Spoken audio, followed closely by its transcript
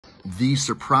the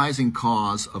surprising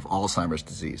cause of Alzheimer's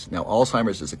disease. Now,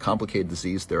 Alzheimer's is a complicated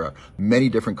disease. There are many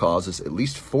different causes, at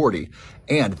least 40,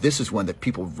 and this is one that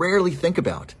people rarely think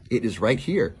about. It is right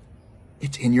here.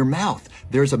 It's in your mouth.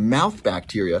 There's a mouth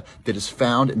bacteria that is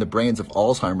found in the brains of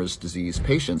Alzheimer's disease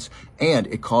patients, and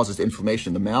it causes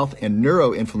inflammation in the mouth and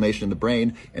neuroinflammation in the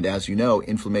brain. And as you know,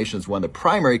 inflammation is one of the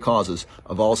primary causes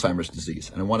of Alzheimer's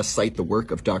disease. And I want to cite the work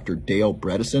of Dr. Dale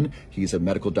Bredesen. He's a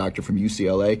medical doctor from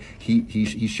UCLA.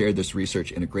 He shared this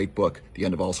research in a great book, The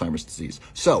End of Alzheimer's Disease.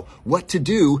 So, what to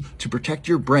do to protect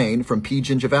your brain from P.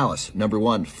 gingivalis? Number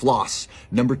 1, floss.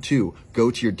 Number 2,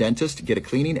 go to your dentist, get a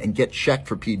cleaning, and get checked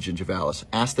for P. gingivalis.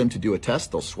 Ask them to do a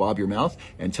test. They'll swab your mouth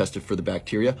and test it for the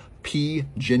bacteria, P.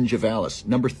 gingivalis.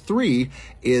 Number 3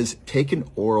 is take an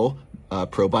oral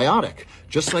probiotic.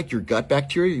 Just like your gut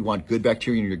bacteria, you want good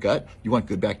bacteria in your gut, you want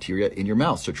good bacteria in your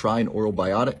mouth. So try an oral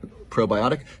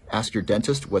probiotic. Ask your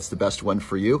dentist what's the best one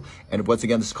for you. And once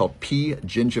again, this is called P.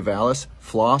 gingivalis.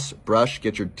 Floss, brush,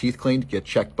 get your teeth cleaned, get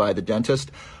checked by the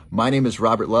dentist. My name is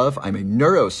Robert Love. I'm a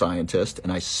neuroscientist,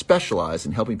 and I specialize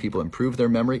in helping people improve their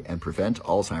memory and prevent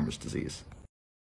Alzheimer's disease.